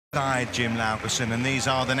Side Jim Laugesen, and these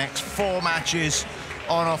are the next 4 matches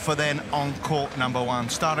on offer then on court number 1.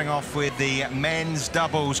 Starting off with the men's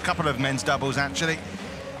doubles, couple of men's doubles actually.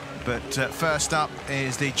 But first up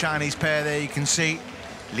is the Chinese pair there. You can see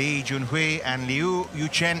Junhui and Liu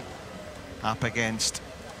Yuchen up against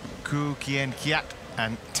Koo Kien Keat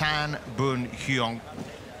and Boon Heong.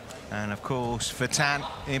 And of course for Tan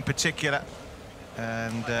in particular,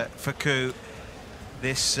 and for Koo,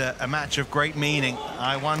 this a match of great meaning.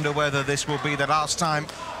 I wonder whether this will be the last time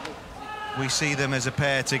we see them as a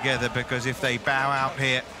pair together, because if they bow out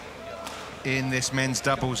here in this men's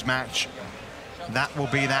doubles match, that will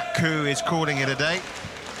be that. Koo is calling it a day,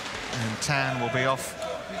 and Tan will be off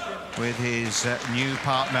with his new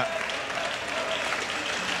partner.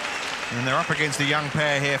 And they're up against a young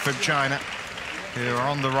pair here from China who are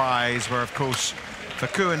on the rise, where of course for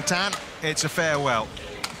Koo and Tan it's a farewell,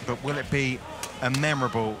 but will it be a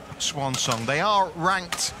memorable swan song? They are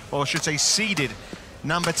ranked, or I should say seeded,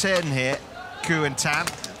 number 10 here, Koo and Tan.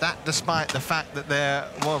 That despite the fact that their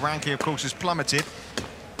world ranking, of course, has plummeted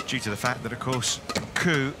due to the fact that, of course,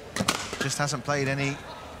 Koo just hasn't played any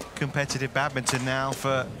competitive badminton now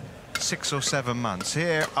for 6 or 7 months.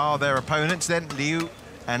 Here are their opponents then, Liu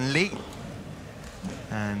and Li.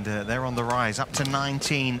 And they're on the rise, up to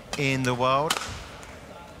 19 in the world.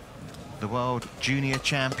 The world junior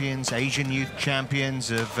champions, Asian youth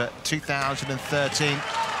champions of 2013.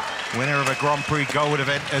 Winner of a Grand Prix gold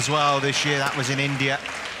event as well this year. That was in India.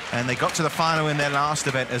 And they got to the final in their last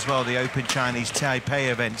event as well, the Open Chinese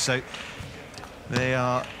Taipei event. So they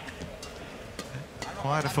are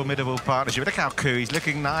quite a formidable partnership. Look how Koo, he's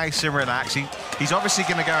looking nice and relaxed. He's obviously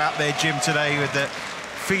going to go out there, Jim, today with the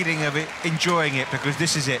feeling of it, enjoying it, because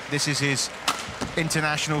this is it. This is his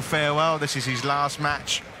international farewell. This is his last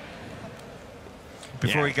match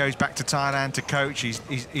before he goes back to Thailand to coach.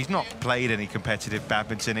 He's not played any competitive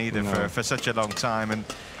badminton either for such a long time, and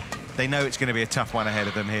they know it's going to be a tough one ahead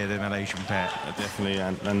of them here, the Malaysian pair. Yeah, definitely,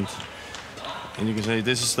 and you can say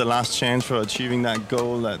this is the last chance for achieving that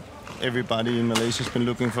goal that everybody in Malaysia has been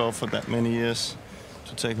looking for that many years,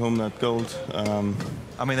 to take home that gold.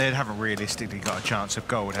 I mean, they haven't realistically got a chance of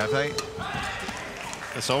gold, have they?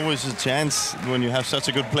 There's always a chance when you have such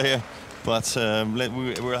a good player, but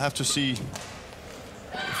we'll have to see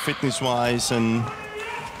fitness-wise and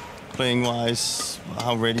playing-wise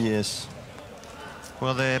how ready he is.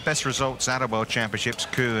 Well, their best results out of World Championships,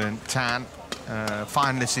 Koo and Tan,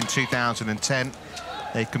 finalists in 2010.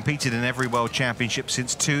 They've competed in every World Championship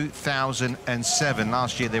since 2007.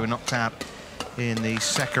 Last year they were knocked out in the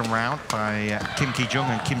second round by Kim Ki-jung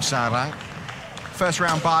and Kim Sa-rang. First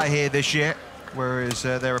round bye here this year, whereas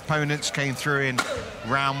their opponents came through in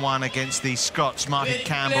round 1 against the Scots, Martin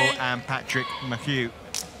Campbell and Patrick McHugh.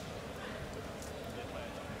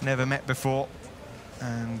 Never met before,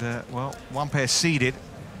 and well, one pair seeded,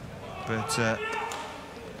 but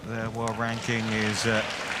their world ranking is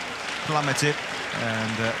plummeted,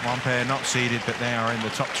 and one pair not seeded, but they are in the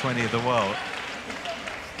top 20 of the world.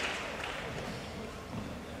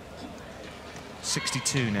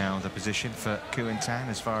 62 now the position for Koo and Tan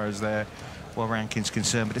as far as their world ranking's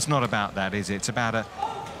concerned, but it's not about that, is it? It's about a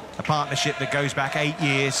partnership that goes back 8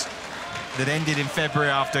 years, that ended in February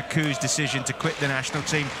after Koo's decision to quit the national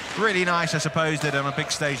team. Really nice, I suppose, that on a big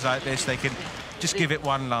stage like this they can just give it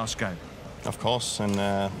one last go. Of course,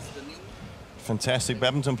 and fantastic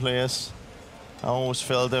badminton players. I always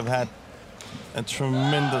felt they've had a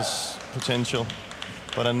tremendous potential,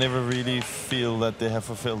 but I never really feel that they have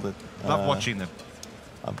fulfilled it. Love watching them.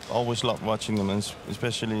 I've always loved watching them, and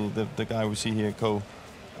especially the guy we see here, Koo.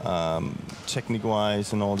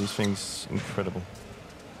 Technique-wise and all these things, incredible.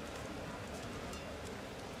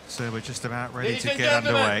 So we're just about ready to get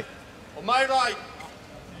underway. On my right,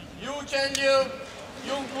 Yuchen Liu,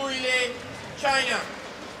 Junhui Li, China.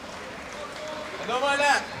 And on my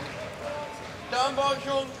left, Boon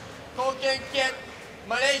Heong, Koo Kien Keat,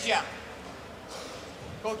 Malaysia.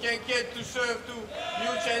 Koo Kien Keat to serve to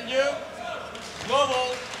Yuchen Liu.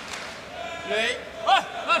 Global, play.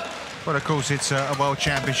 Well, of course, it's a World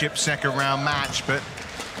Championship second round match, but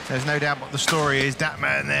there's no doubt what the story is. That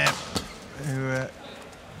man there who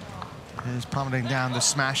is pummeling down the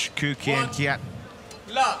smash, Koo Kien Keat.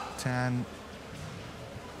 Tan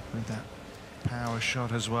with that power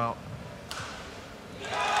shot as well.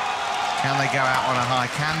 Can they go out on a high?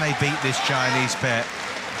 Can they beat this Chinese pair?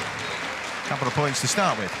 A couple of points to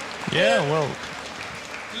start with. Yeah, well,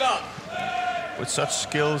 with such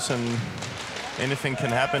skills and anything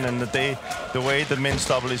can happen, and the way the men's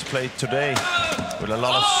double is played today, with a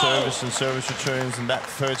lot of service and service returns, and that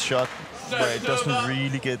third shot where it doesn't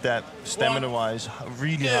really get that stamina-wise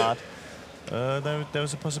really hard. There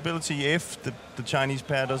was a possibility if the Chinese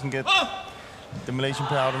pair doesn't get the Malaysian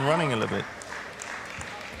pair out and running a little bit.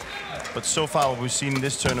 But so far what we've seen in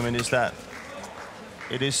this tournament is that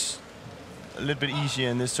it is a little bit easier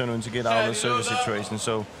in this tournament to get out of the service situation.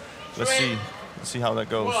 So let's see how that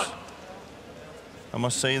goes. I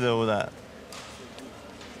must say though that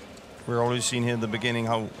we're already seeing here in the beginning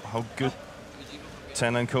how good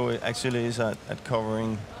Tan and Koo actually is at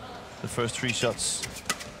covering the first 3 shots.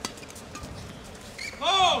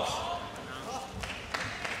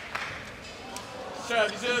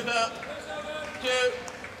 Service over. 2,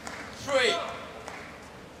 3.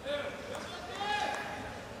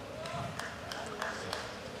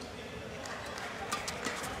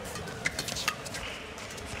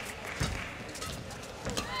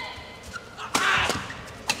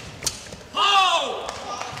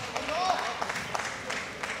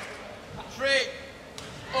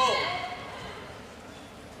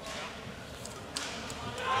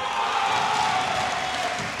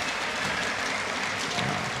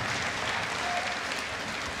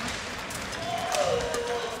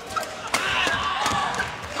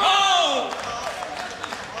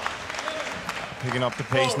 Picking up the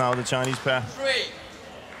pace now, the Chinese pair. 3.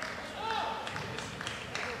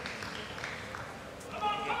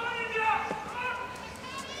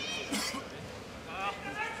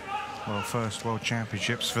 Well, first World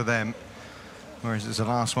Championships for them, whereas it's the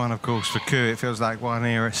last one, of course, for Koo. It feels like one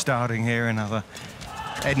era starting here, another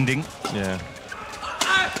ending. Yeah.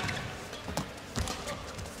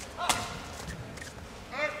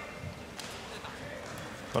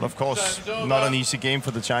 But of course, not an easy game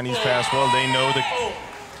for the Chinese pair as well. They know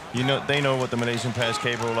they know what the Malaysian pair is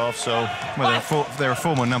capable of. So, well, they're a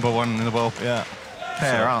former #1 in the world pair,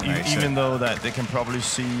 aren't they? Even though that they can probably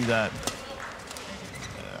see that,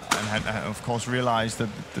 and of course realize that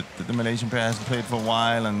the Malaysian pair hasn't played for a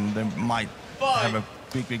while, and they might have a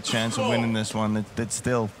big chance of winning this one. It's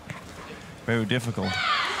still very difficult.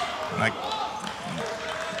 Like,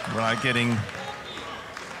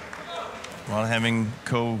 while having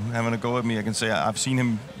Koo having a go at me, I can say I've seen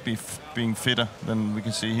him being fitter than we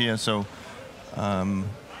can see here. So,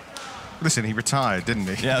 listen, he retired, didn't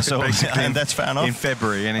he? Yeah. So, and that's fair enough. In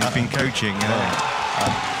February, and he's been coaching. You know.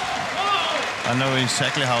 I know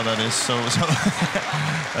exactly how that is. So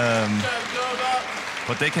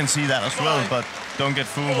but they can see that as well. But don't get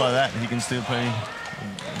fooled by that. He can still play.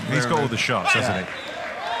 He's got all the shots, hasn't he?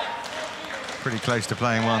 Pretty close to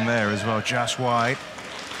playing one there as well, just wide.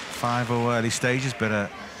 5 all early stages, but a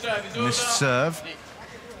missed serve.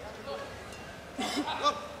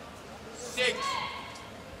 6,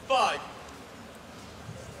 5.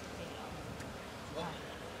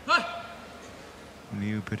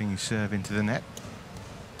 Liu putting his serve into the net.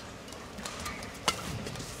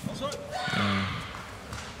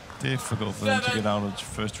 Difficult for them to get out of the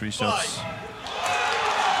first 3 shots.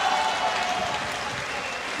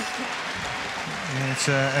 Yeah, it's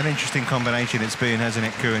an interesting combination it's been, hasn't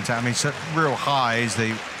it, Koo and Tan? I mean, such real highs.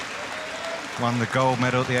 They won the gold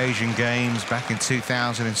medal at the Asian Games back in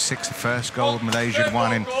 2006, the first gold Malaysia had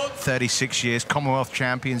won in 36 years. Commonwealth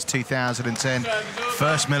champions 2010.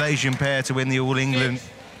 First Malaysian pair to win the All England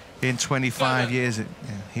in 25 years. Yeah,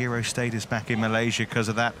 hero status back in Malaysia because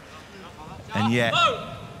of that. And yet,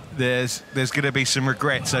 there's going to be some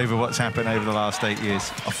regrets over what's happened over the last 8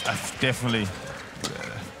 years. I've definitely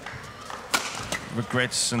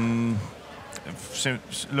regrets, and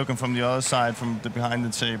looking from the other side, from the behind the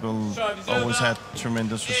table, always had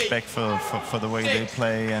tremendous respect for the way they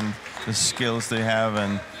play and the skills they have,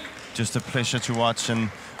 and just a pleasure to watch.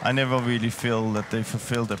 And I never really feel that they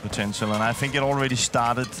fulfilled their potential, and I think it already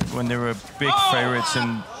started when they were big favorites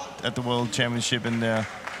at the World Championship in their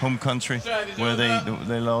home country, where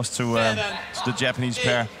they lost to the Japanese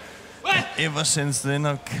pair. And ever since then,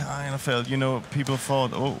 I kind of felt, people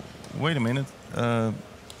thought, oh, wait a minute.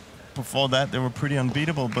 Before that, they were pretty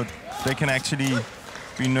unbeatable, but they can actually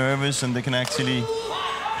be nervous and they can actually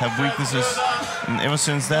have weaknesses. And ever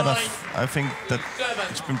since that, I think that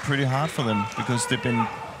it's been pretty hard for them, because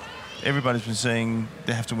everybody's been saying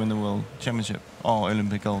they have to win the World Championship or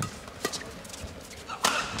Olympic gold,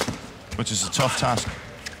 which is a tough task.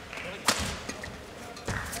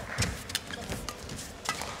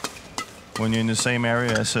 When you're in the same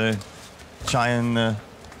area as Chai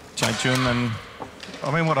Jun and... I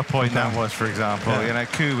mean, what a point that was, for example. Yeah.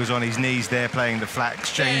 Koo was on his knees there playing the flat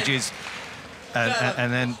exchanges,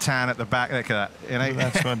 and then Tan at the back. Look at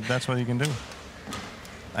that. That's what you can do.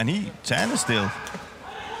 And Tan is still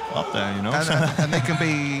up there, And they can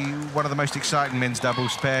be one of the most exciting men's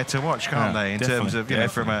doubles pair to watch, can't they? In terms of,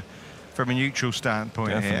 from a neutral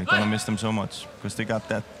standpoint here. Gonna miss them so much, because they got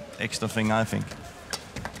extra thing, I think.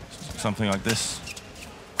 Something like this.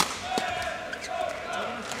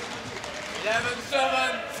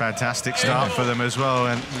 11-7. Fantastic start for them as well,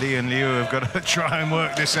 and Lee and Liu have got to try and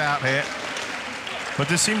work this out here. But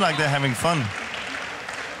they seem like they're having fun.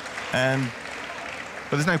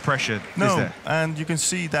 But there's no pressure, is No, there? and you can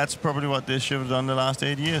see that's probably what they should have done the last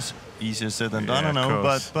 8 years. Easier said than done, Yeah, I know, of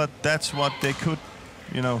course. but that's what they could,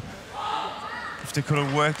 you know, if they could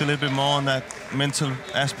have worked a little bit more on that mental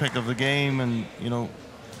aspect of the game, and you know,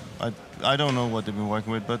 I don't know what they've been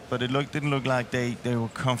working with, but it didn't look like they were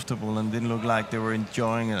comfortable, and didn't look like they were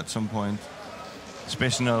enjoying it at some point,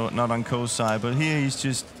 especially not on Koo's side. But here he's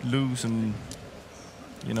just loose, and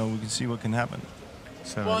you know, we can see what can happen.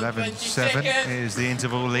 So 11-7 is the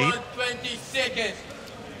interval lead. 120 seconds.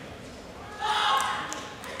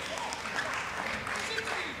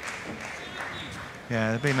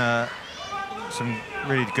 Yeah, there have been some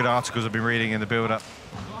really good articles I've been reading in the build-up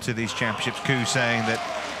to these championships. Koo saying that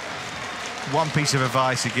one piece of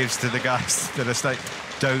advice he gives to the guys that are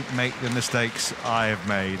don't make the mistakes I have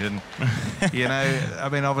made. And, you know, I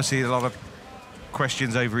mean, obviously a lot of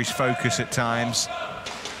questions over his focus at times.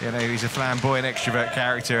 You know, he's a flamboyant extrovert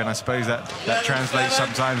character, and I suppose that translates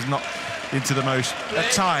sometimes not into the most,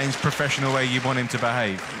 at times, professional way you want him to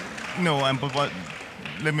behave. No, but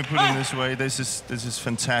let me put it this way: this is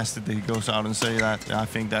fantastic that he goes out and say that. I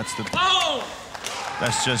think that's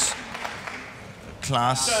just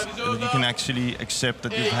class. That you can actually accept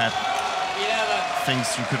that you've had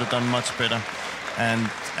things you could have done much better, and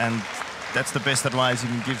that's the best advice you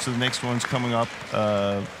can give to the next ones coming up.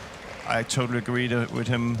 I totally agree with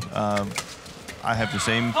him. I have the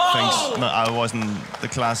same things. No, I wasn't the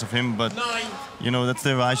class of him, but you know, that's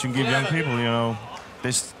the advice you can give young people. You know,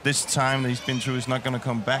 this time that he's been through is not going to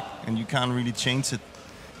come back, and you can't really change it.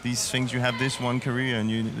 These things, you have this one career, and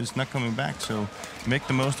it's not coming back. So make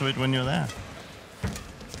the most of it when you're there.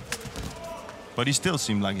 But he still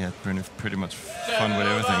seemed like he had pretty much fun with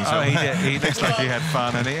everything. So. Oh, he did. He looks like he had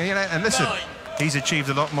fun, and you know, and listen, he's achieved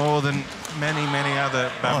a lot more than many other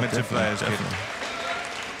badminton players.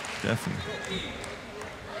 Definitely.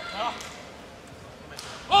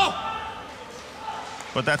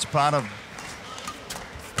 But that's part of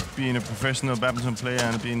being a professional badminton player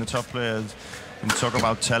and being a top player. When you talk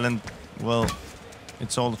about talent, well,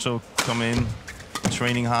 it's also come in,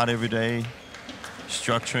 training hard every day,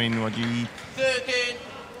 structuring what you eat, 13,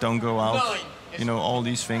 don't go out, 9. you know, all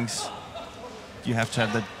these things. You have to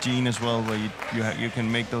have that gene as well, where you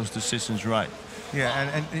can make those decisions right.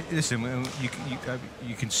 Yeah, and listen,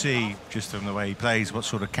 you can see just from the way he plays what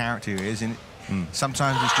sort of character he is, and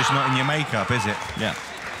sometimes it's just not in your makeup, is it? Yeah.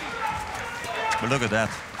 But look at that.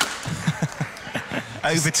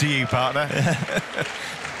 Over to you, partner.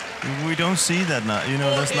 We don't see that now. You know,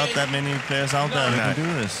 there's not that many players out there that can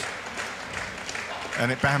do this.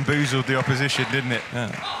 And it bamboozled the opposition, didn't it?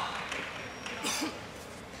 Yeah.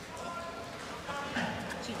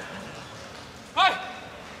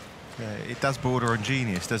 Yeah, it does border on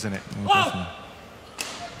genius, doesn't it? Yeah,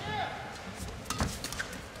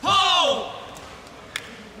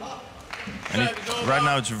 and right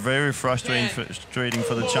now it's very frustrating for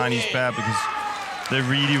the Chinese pair, because they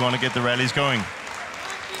really want to get the rallies going,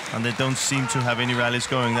 and they don't seem to have any rallies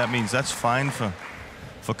going. That means that's fine for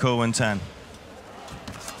Koo and Tan.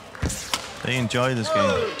 They enjoy this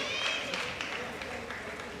game.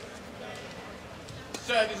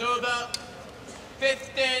 Service over.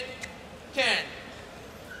 15-10.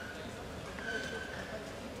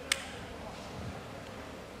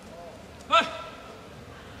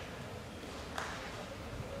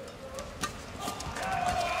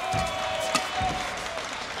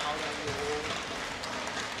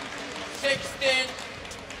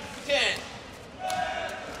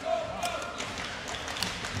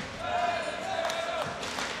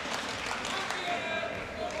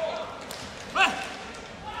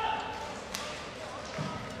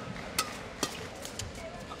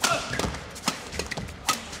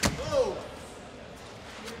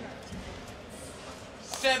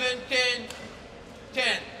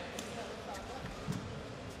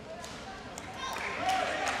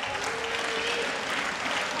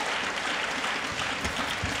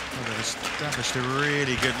 Established a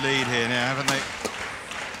really good lead here now, haven't they?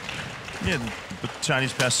 Yeah, the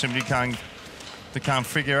Chinese players simply can't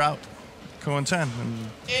figure out Koo and Tan.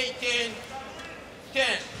 18-10.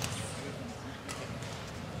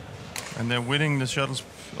 And they're winning the shuttles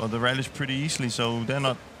or the rallies pretty easily, so they're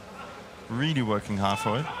not really working hard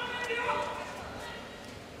for it.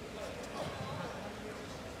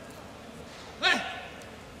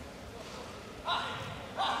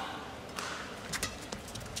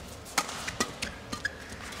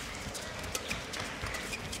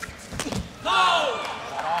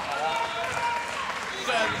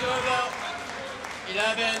 Service over.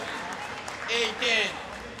 11, 18.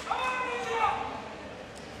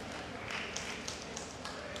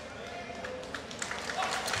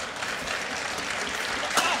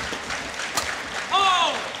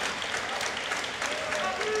 Oh!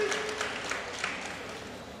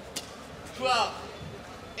 12,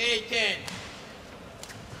 18.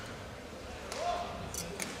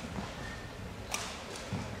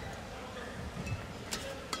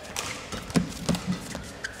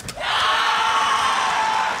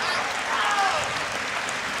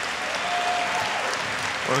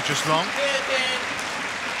 Well, just long. 18.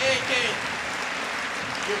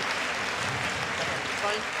 Good.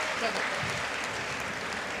 5, 7.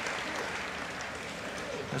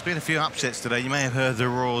 There's been a few upsets today. You may have heard the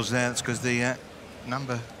roars there. That's because the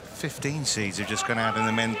number 15 seeds have just gone out in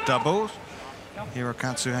the men's doubles.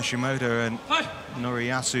 Hirokatsu Hashimoto and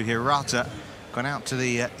Noriyasu Hirata gone out to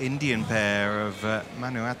the Indian pair of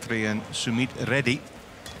Manu Atri and Sumit Reddy.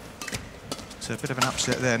 So a bit of an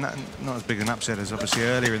upset there. Not as big an upset as obviously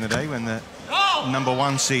earlier in the day when the number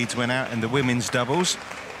 1 seeds went out in the women's doubles.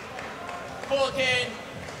 14,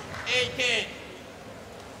 18.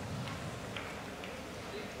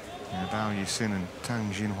 Bao Yusin and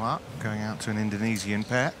Tang Junhui going out to an Indonesian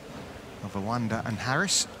pair of Awanda and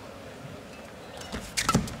Harris.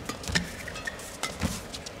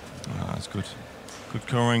 Oh, that's good. Good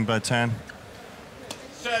scoring by Tan.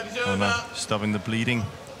 Service over. Stopping the bleeding.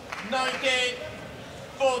 19,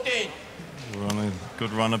 14. We're on a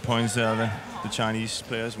good run of points there, the Chinese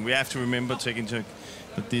players. And we have to remember, taking into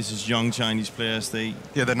that this is young Chinese players. Yeah,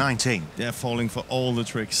 they're 19. They're falling for all the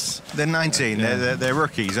tricks. They're 19. Yeah. They're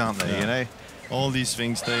rookies, aren't they? Yeah. You know, all these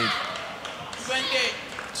things 20.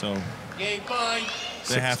 So Game point.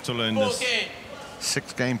 they have to learn this. 14.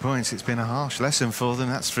 6 game points. It's been a harsh lesson for them,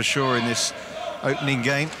 that's for sure, in this opening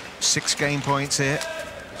game. 6 game points here.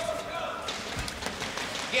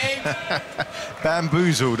 Game.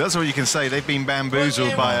 Bamboozled. That's all you can say. They've been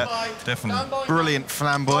bamboozled by a Definitely. brilliant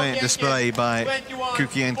flamboyant display by Koo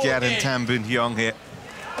Kien Keat and Boon Heong here.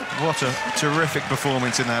 What a terrific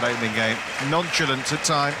performance in that opening game. Nonchalant at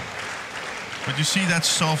time. But you see that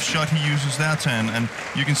soft shot he uses there, Tan, and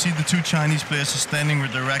you can see the 2 Chinese players are standing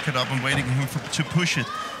with their racket up and waiting for him to push it.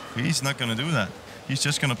 He's not going to do that. He's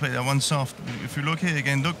just going to play that one soft. If you look here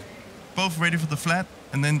again, look, both ready for the flat,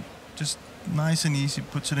 and then just nice and easy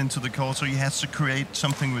puts it into the court, so he has to create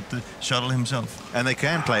something with the shuttle himself. And they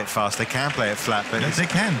can play it fast, they can play it flat, but They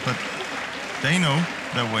can, but they know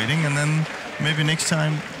they're waiting, and then maybe next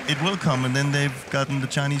time it will come, and then they've gotten the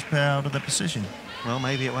Chinese pair out of their position. well,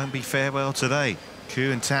 maybe it won't be farewell today.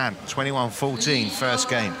 Koo and Tan, 21-14, first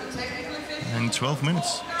game. And 12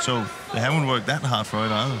 minutes, so they haven't worked that hard for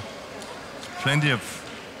it either. Plenty of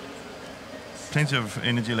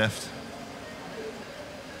energy left.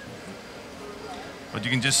 But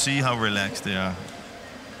you can just see how relaxed they are.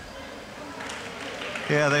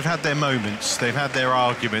 Yeah, they've had their moments, they've had their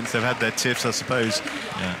arguments, they've had their tiffs, I suppose.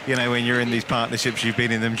 Yeah. You know, when you're in these partnerships, you've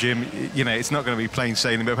been in them, Jim, you know, it's not going to be plain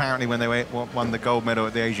sailing, but apparently when they won the gold medal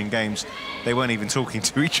at the Asian Games, they weren't even talking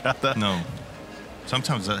to each other. No.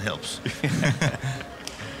 Sometimes that helps.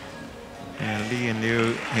 Yeah, Li and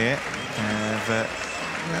Liu here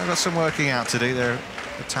have got some working out to do. They're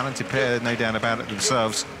a talented pair, no doubt about it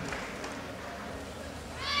themselves.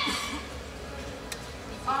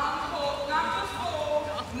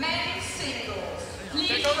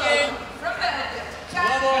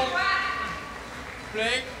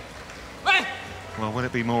 Well, will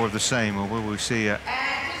it be more of the same, or will we see a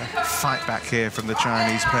fight back here from the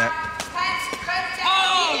Chinese pair?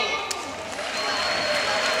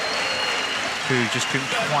 Who just couldn't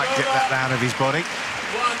quite get that out of his body.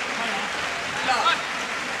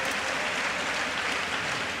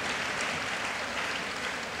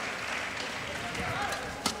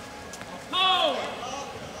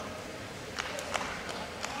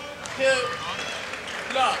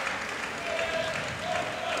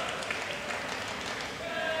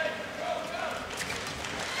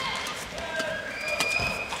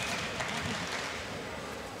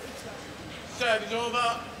 Service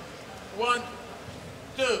over. 1,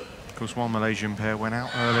 2. Of course, one Malaysian pair went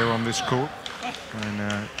out earlier on this court,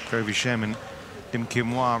 and Govi Shem and Lim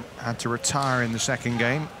Kim Hwa had to retire in the second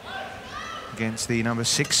game against the number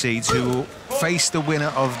 6 seeds, who will face the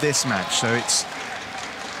winner of this match. So it's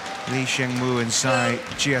Lee Shengmu and Sai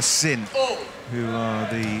Jia-sin who are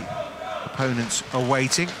the opponents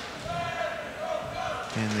awaiting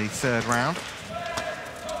in the third round.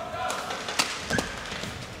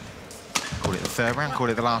 Call it the third round, call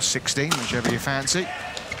it the last 16, whichever you fancy.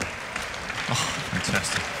 Oh,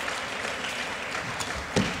 fantastic.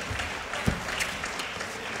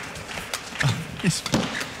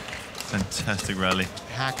 Fantastic rally.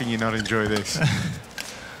 How can you not enjoy this?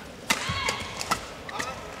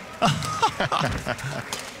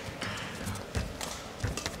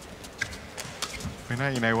 We know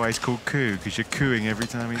you know why he's called Koo, because you're cooing every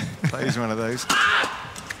time he plays one of those.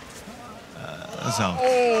 That's out.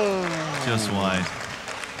 Just wide.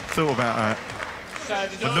 Thought about that.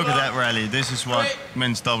 But look at that rally. This is what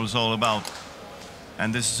men's doubles is all about.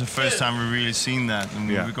 And this is the first time we've really seen that. And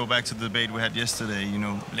when we go back to the debate we had yesterday, you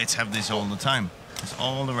know, let's have this all the time. It's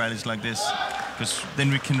all the rallies like this. Because then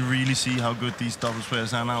we can really see how good these doubles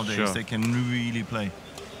players are nowadays. Sure. They can really play.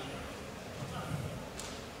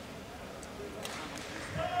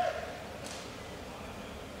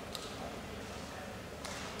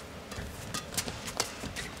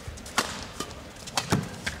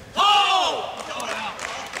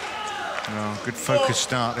 Well, good focus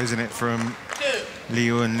start, isn't it, from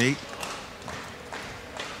Liu Yuchen.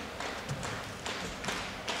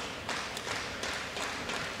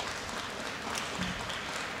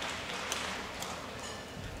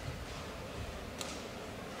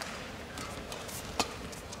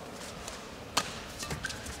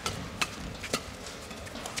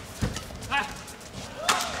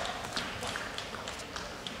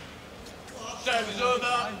 Service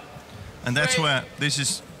over. And that's where this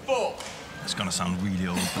is... 4. It's gonna sound really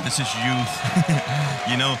old, but this is youth.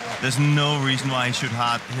 You know, there's no reason why he should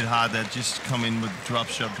hit hard. That just come in with drop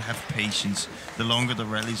shot, have patience. The longer the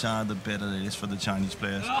rallies are, the better it is for the Chinese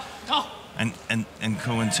players. And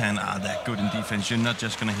Koo and Tan are that good in defense. You're not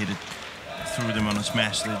just gonna hit it through them on a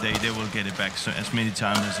smash. They will get it back so as many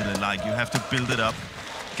times as they like. You have to build it up,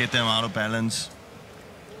 get them out of balance.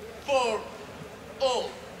 4 all.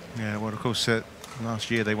 Yeah, well, of course, last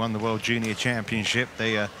year they won the World Junior Championship.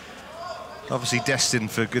 They are obviously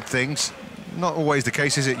destined for good things. Not always the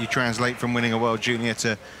case, is it? You translate from winning a World Junior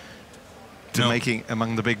to making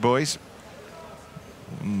among the big boys.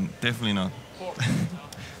 Definitely not.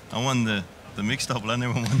 I won the mixed double. I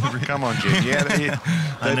never won the... Come on, Jim. Yeah,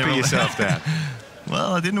 don't put yourself down.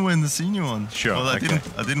 Well, I didn't win the senior one. Sure. Well, I okay.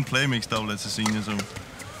 didn't play mixed double as a senior, so.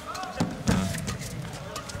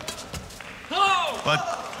 But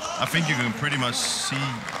I think you can pretty much see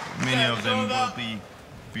many of them will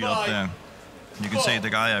be up there. You can say the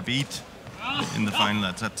guy I beat in the final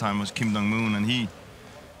at that time was Kim Dong-moon, and he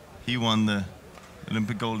won the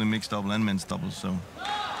Olympic gold in mixed double and men's double. So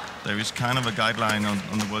there is kind of a guideline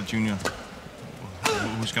on the World Junior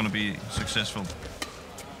who's going to be successful.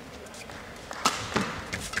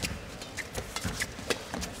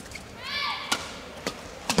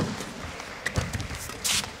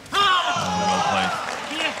 Well played.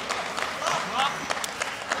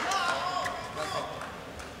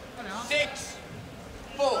 6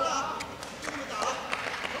 4.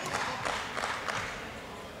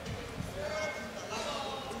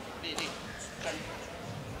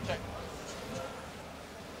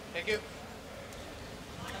 Thank you.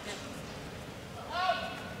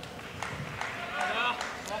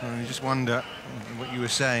 Well, you just wonder what you were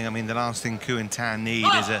saying. I mean, the last thing Koo and Tan need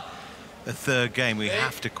is a third game. We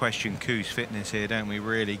have to question Koo's fitness here, don't we,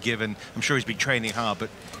 really, given... I'm sure he's been training hard, but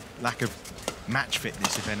lack of match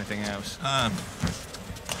fitness, if anything else.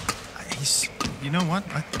 You know what?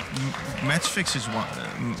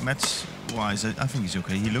 Match-wise, I think he's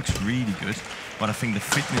okay. He looks really good, but I think the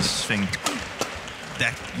fitness thing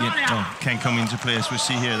that can come into play. As we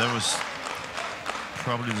see here, that was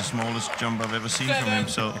probably the smallest jump I've ever seen from him.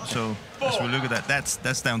 So as we look at that,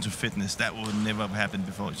 that's down to fitness. That would never have happened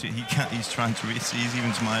before. See, he's trying to reach. He's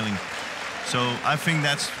even smiling. So I think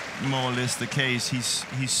that's more or less the case.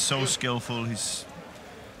 He's so skillful. He's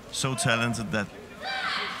so talented that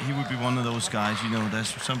he would be one of those guys. You know,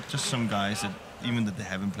 there's just some guys that even that they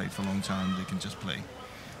haven't played for a long time, they can just play,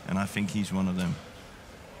 and I think he's one of them.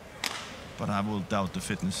 But I will doubt the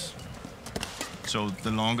fitness. So the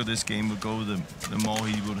longer this game will go, the more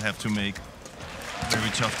he would have to make very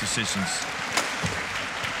tough decisions.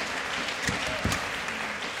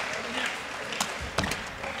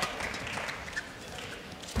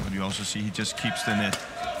 But you also see he just keeps the net.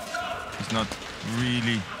 He's not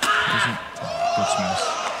really... Good smash.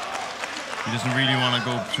 He doesn't really want to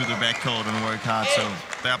go to the backcourt and work hard. So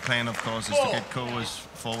their plan, of course, is to get Koo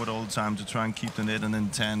forward all the time to try and keep the net, and then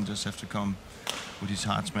Tan just have to come with his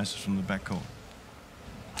hard smashes from the backcourt.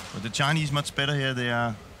 But the Chinese much better here.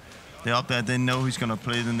 They're up there. They know he's going to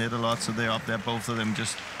play the net a lot, so they're up there, both of them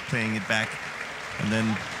just playing it back and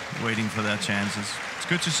then waiting for their chances. It's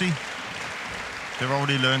good to see. They've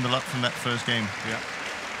already learned a lot from that first game. Yeah.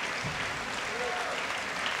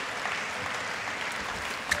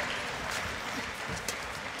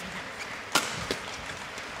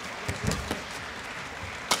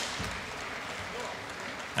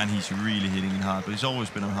 And he's really hitting it hard, but he's always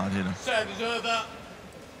been a hard hitter. Service over.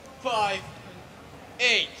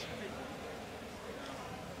 5-8.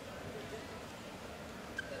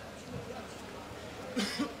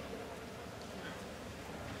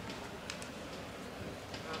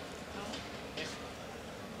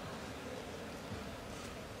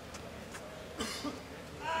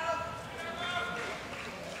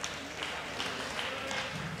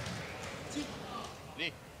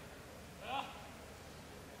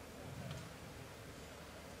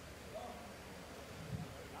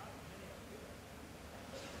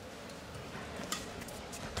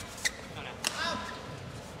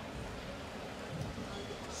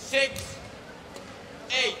 Six,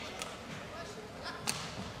 8.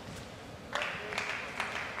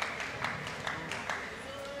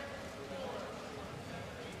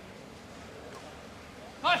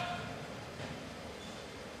 Hi.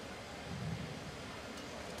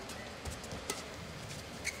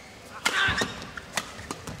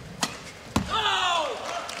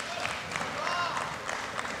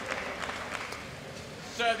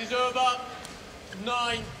 Service over.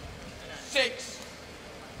 9-6.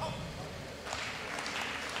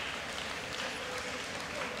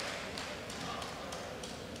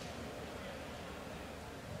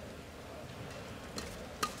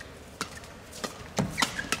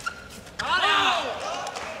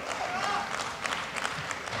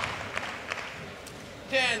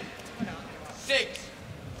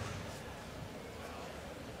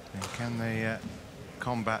 Can they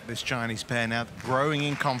combat this Chinese pair now? Growing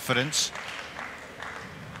in confidence,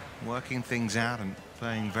 working things out and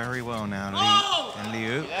playing very well now, Li and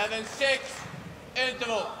Liu. 11-6,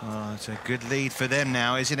 interval. Oh, it's a good lead for them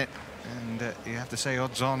now, isn't it? And you have to say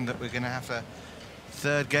odds on that we're going to have a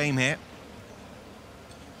third game here.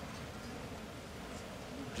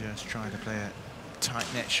 Just trying to play a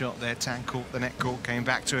tight net shot there. Tan caught the net caught, came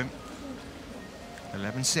back to him.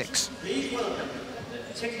 11-6. Please welcome the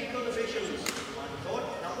technical officials on court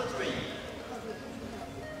number 3.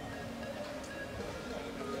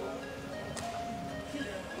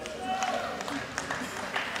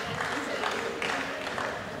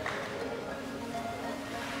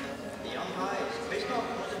 The umpires, Christoph,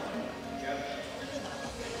 judge.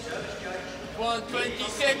 Service judge. 120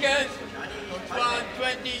 seconds.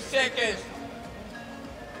 120 seconds.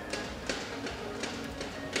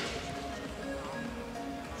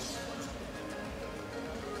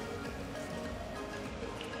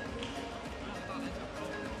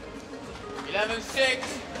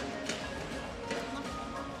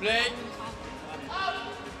 Play.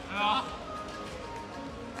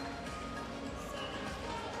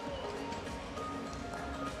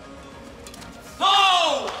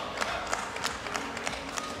 Oh!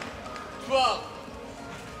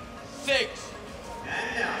 12-6.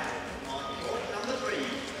 And now, on court number 3,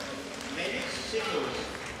 men's singles.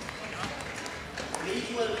 Please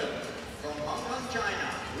welcome, from Hong Kong, China,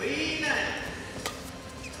 Wei Man.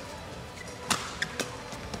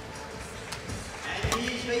 And he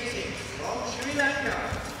is facing, from Sri Lanka,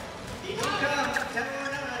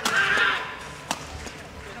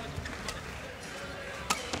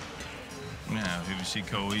 Yeah, here we see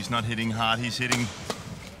Koo. He's not hitting hard. He's hitting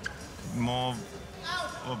more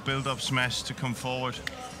or build-up smash to come forward,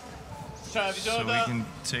 Service so over. we can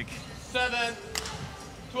take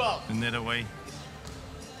 7-12. the net away.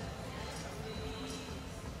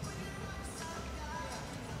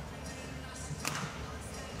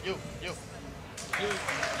 You.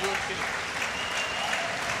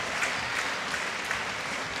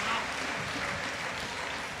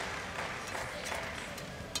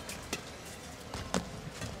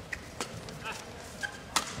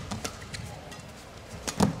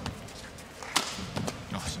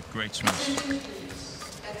 Oh, it's a great smash.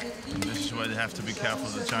 And this is where they have to be careful,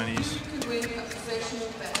 the Chinese.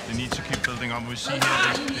 They need to keep building up. We see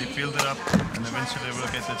here they build it up and eventually they will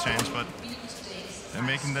get the chance, but they're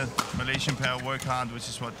making the Malaysian pair work hard, which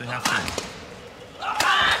is what they have to.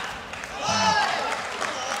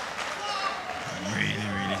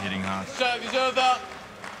 Really hitting hard. Service over.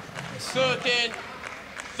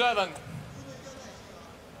 13-7.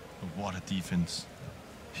 But what a defense.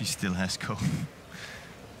 He still has Koo.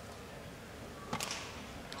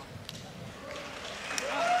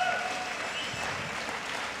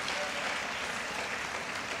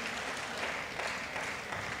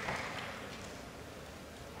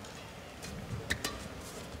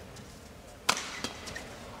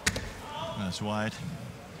 That's wide.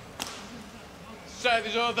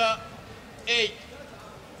 Service over.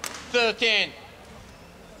 8-13.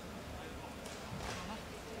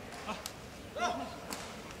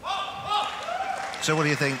 So what do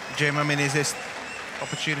you think, Jim? I mean, is this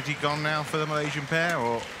opportunity gone now for the Malaysian pair,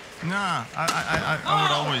 or? Nah, I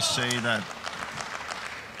would always say that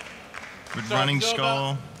with running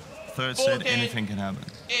score, third set, anything can happen.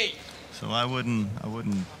 So I wouldn't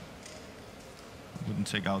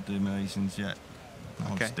take out the Malaysians yet.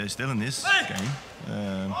 No, Okay. they're still in this game.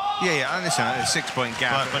 Yeah, I understand. There's a 6-point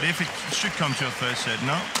gap. But if it should come to a third set,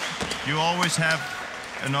 no, you always have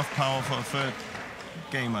enough power for a third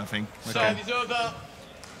game, I think. Serve is over.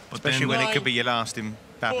 But Especially then when it could be your last in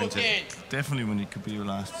badminton. definitely when it could be your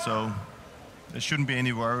last. So there shouldn't be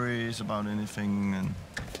any worries about anything, and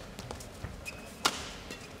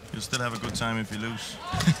you'll still have a good time if you lose.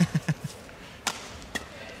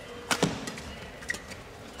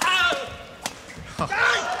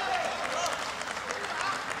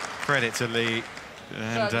 Credit to Lee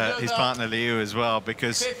and his partner Liu as well,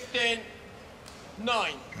 because 15-9.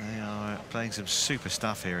 they are playing some super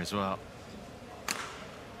stuff here as well.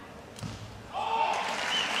 Oh,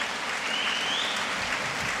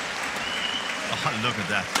 look at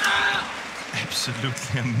that.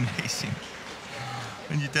 Absolutely amazing.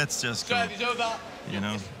 And that's just good. Serve is over. You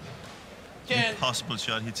know, 10. impossible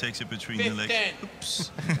shot. He takes it between the legs. 15.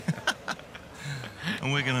 Oops.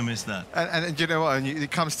 And we're going to miss that. And you know what? And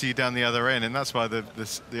it comes to you down the other end, and that's why the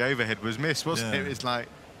overhead was missed, wasn't Yeah. it? It's like,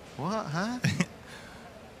 what, huh?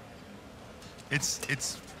 It's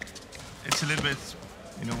a little bit,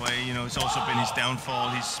 in a way, you know, it's also been his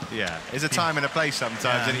downfall. Yeah, there's a time and a place sometimes,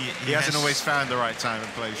 Yeah, and he hasn't has- always found the right time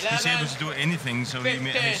and place. He's able to do anything, so he's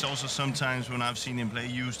 15. also sometimes when I've seen him play,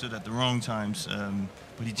 used it at the wrong times,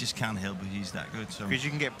 but he just can't help it. He's that good. So Because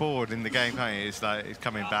you can get bored in the game, can't you? It's like, it's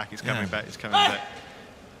coming back, it's coming Yeah. back, it's coming back.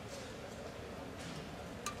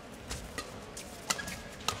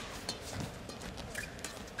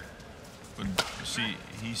 but you see,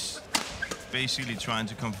 he's basically trying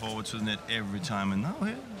to come forward to the net every time, and now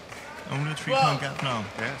here, only a 3-point gap now.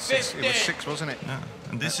 Yeah, it was 6, wasn't it? Yeah,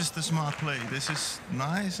 and this is the smart play. This is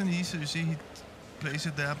nice and easy. You see, he plays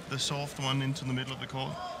it there, the soft one into the middle of the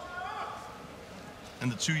court.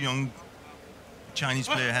 And the two young Chinese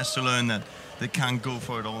player has to learn that they can't go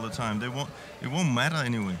for it all the time. It won't matter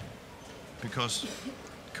anyway, because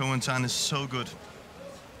Koo Kien Keat is so good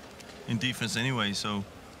in defense anyway. So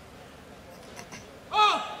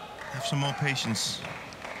have some more patience.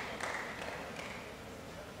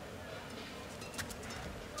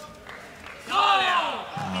 Oh,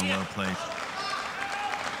 well played.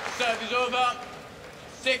 Serve is over.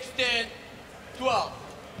 16-12.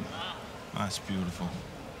 That's beautiful.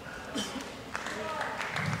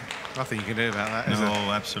 Nothing you can do about that, is No,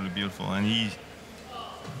 there? absolutely beautiful, and he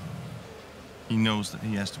knows that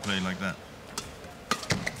he has to play like that.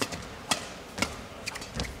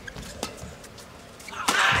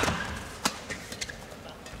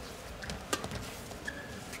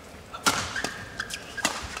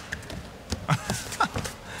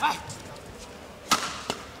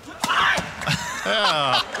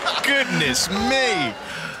 Oh, goodness me!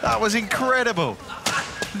 That was incredible.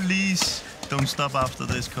 Please don't stop after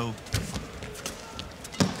this, Koo.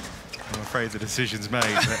 I'm afraid the decision's made,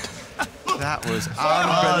 but that was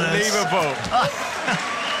unbelievable.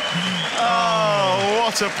 Oh,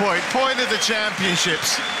 what a point. Point of the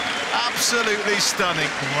championships. Absolutely stunning.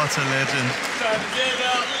 What a legend. Serve is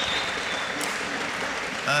over.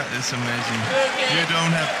 That is amazing. You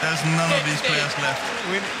don't have, there's none of these players left.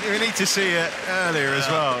 We need to see it earlier as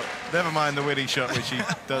well. Never mind the winning shot, which he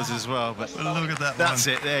does as well. But Well, look at that that's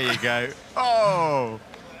one. it. There you go. Oh.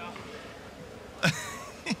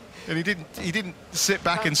 And he didn't sit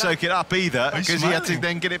back and soak it up either, He's because he had to smiling.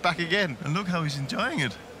 then get it back again. And look how he's enjoying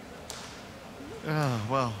it. Oh,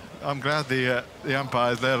 well, I'm glad the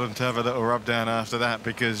umpires let him to have a little rub down after that,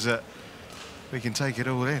 because we can take it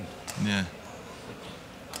all in. Yeah.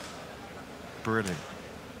 Brilliant.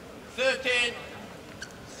 13-16.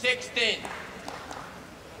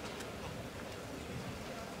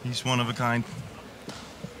 He's one of a kind.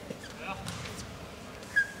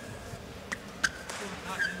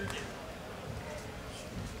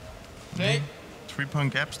 Okay.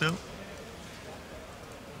 3-point gap still.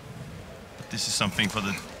 But this is something for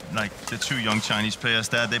the two young Chinese players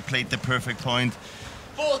there. They played the perfect point.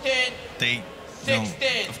 14. They,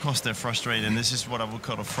 16. of course they're frustrated, and this is what I would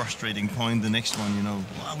call a frustrating point. The next one,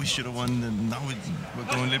 wow, we should have won, and now we're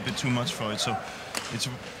going a little bit too much for it. So it's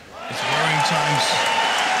worrying times.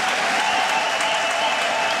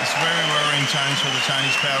 It's very worrying times for the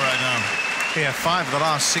Chinese pair right now. Yeah, 5 of the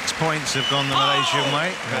last 6 points have gone the Malaysian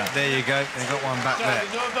way. Yeah. But there you go. They got one back Serve there.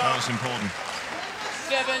 is over. That was important.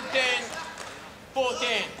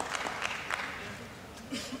 17-14.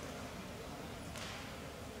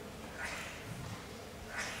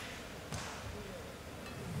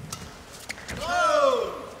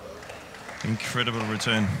 incredible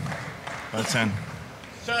return by Tan.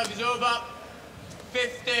 Serve is over.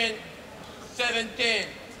 15, 17.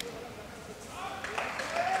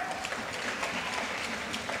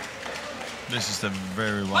 This is the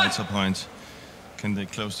very vital point. Can they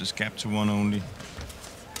close this gap to 1 only?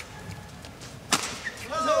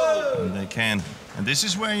 And they can. And this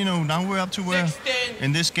is where, you know, now we're up to where 16,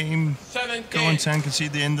 in this game, 17. Koo Kien Keat can see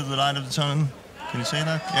the end of the light of the tunnel. Can you say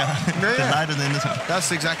that? Yeah. The Yeah. light at the end of the tunnel.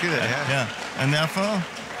 That's exactly it, yeah. Yeah. And therefore,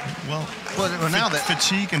 well, now that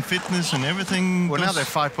fatigue and fitness and everything. well, now goes- they're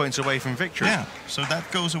 5 points away from victory. Yeah. So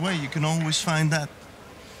that goes away. You can always find that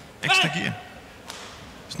extra gear.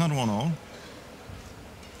 It's not 1-all.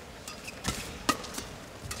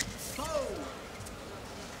 Oh.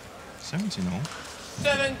 17-all.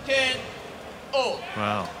 17, oh.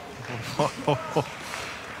 Wow.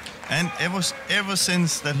 And ever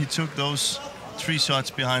since that he took those 3 shots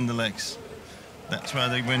behind the legs, that's why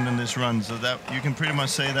they went on this run. So that you can pretty much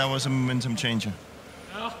say that was a momentum changer.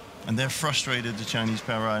 And they're frustrated, the Chinese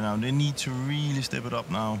pair right now. They need to really step it up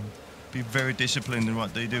now, be very disciplined in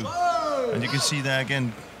what they do. And you can see that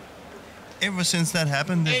again. Ever since that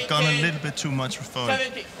happened, they've gone a little bit too much for it.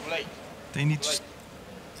 70. Late. They need to.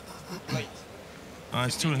 Late.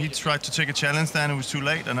 It's too. He tried to take a challenge, then it was too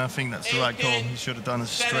late, and I think that's the right call. He should have done it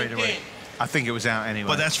straight away. 17. I think it was out anyway.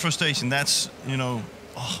 But that's frustration. That's, you know,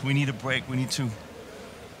 oh, we need a break. We need to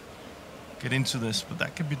get into this. But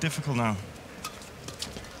that could be difficult now.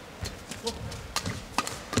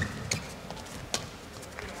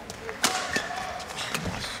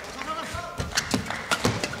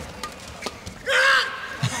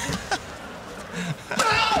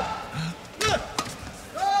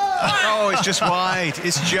 Oh, it's just wide.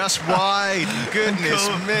 It's just wide. Goodness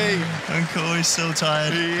Koo- me. And Koo is so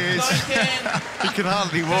tired. He is. 19, He can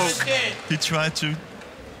hardly walk. 17. He tried to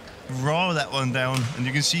raw that one down, and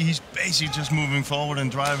you can see he's basically just moving forward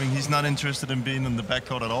and driving. He's not interested in being on the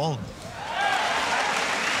backcourt at all.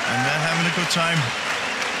 And they're having a good time.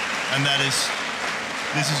 And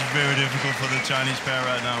this is very difficult for the Chinese pair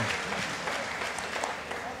right now.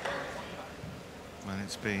 Well,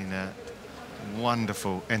 it's been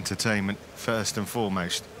wonderful entertainment, first and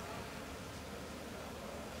foremost.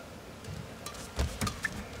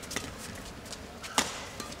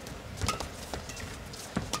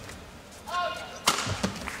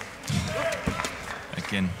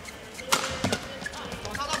 Again.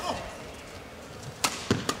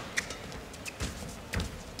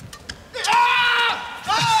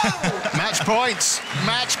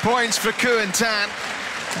 Match points for Koo and Tan.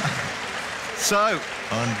 So,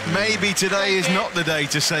 maybe today is not the day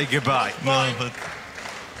to say goodbye. No, but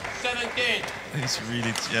 17. it's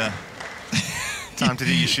really, yeah. Time to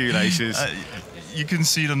do your shoelaces. You can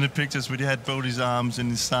see it on the pictures when he had both his arms in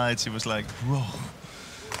his sides. He was like, whoa.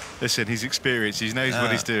 Listen, he's experienced. He knows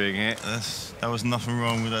what he's doing here. There was nothing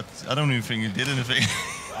wrong with that. I don't even think he did anything.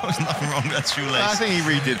 There was nothing wrong with that shoelace. I think he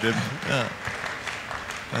redid them. Yeah.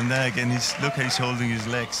 And there again, look how he's holding his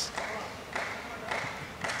legs.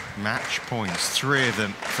 Match points, 3 of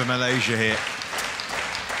them for Malaysia here.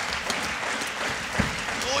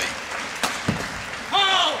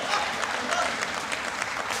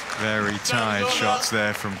 Very tired shots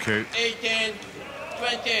there from Koo. 18,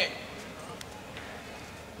 20.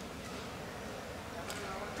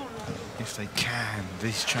 If they can,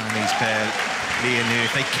 this Chinese pair, Liu and Liu,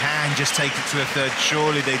 if they can just take it to a third,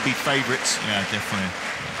 surely they'd be favourites. Yeah, definitely.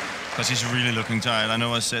 Because he's really looking tired. I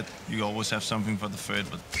know I said you always have something for the third,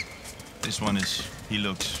 but this one is, he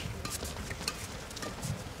looks.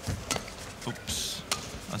 Oops.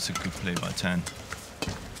 That's a good play by Tan.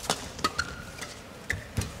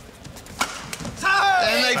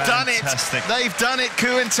 And they've Fantastic. done it. They've done it.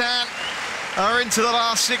 Koo and Tan are into the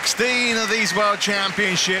last 16 of these World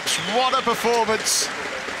Championships. What a performance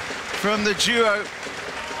from the duo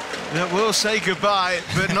that will say goodbye,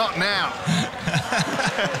 but not now.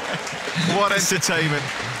 What entertainment.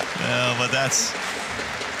 Yeah, but that's,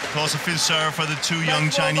 of course, I feel sorry for the 2 young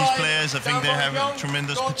Chinese players. I think they have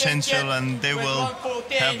tremendous potential and they will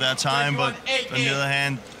have their time. But on the other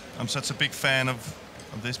hand, I'm such a big fan of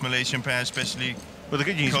this Malaysian pair, especially. Well, the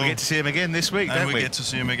good news, we get to see him again this week, and don't we we? get to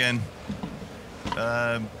see him again.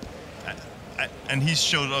 And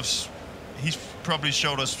he's probably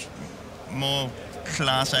showed us more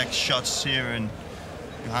class act shots here and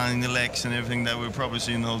behind the legs and everything that we'll probably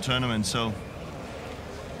see in the whole tournament. So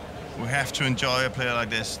we have to enjoy a player like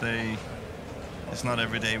this. It's not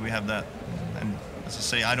every day we have that. And as I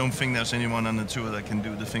say, I don't think there's anyone on the tour that can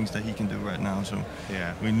do the things that he can do right now. So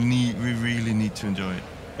Yeah. we really need to enjoy it.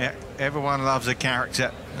 Yeah, everyone loves a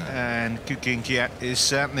character, and Koo Kien Keat is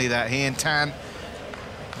certainly that. He and Tan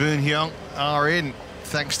Boon Heong are in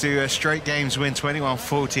thanks to a straight games win,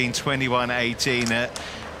 21-14, 21-18.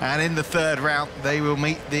 And in the third round, they will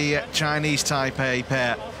meet the Chinese Taipei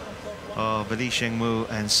pair of Li Shengmu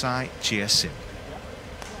and Tsai Jie-sim.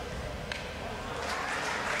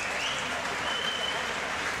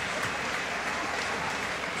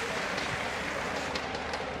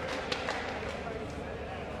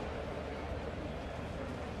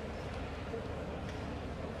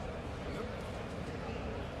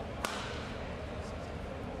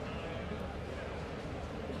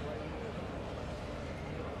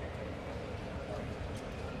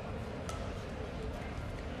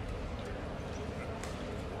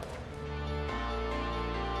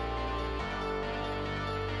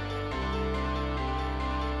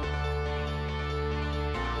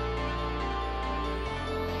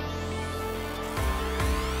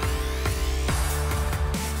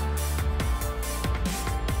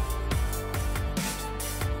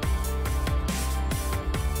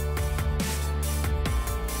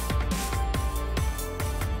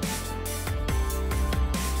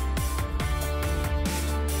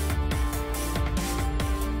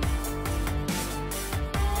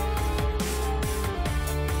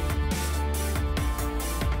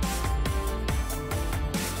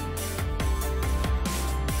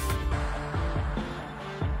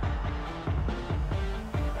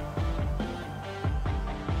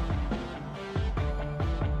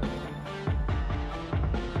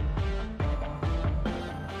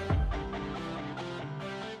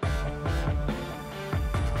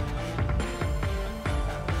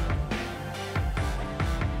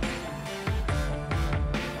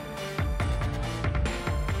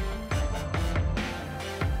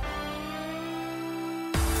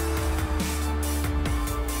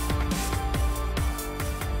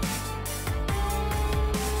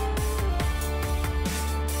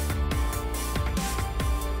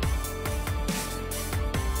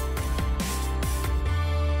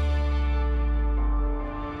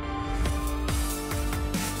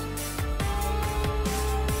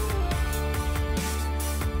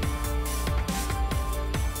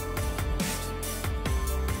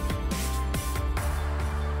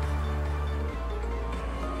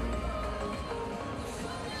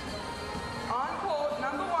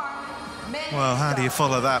 Well, how do you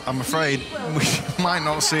follow that? I'm afraid we might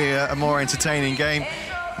not see a more entertaining game.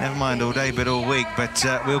 Never mind all day, but all week. But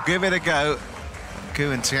we'll give it a go.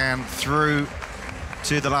 Koo and Tan through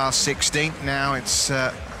to the last 16. Now it's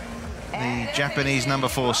the Japanese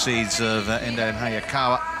 #4 seeds of Endo and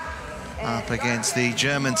Hayakawa up against the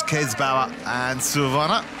Germans Kidsbauer and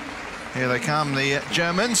Suvanna. Here they come, the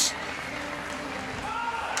Germans.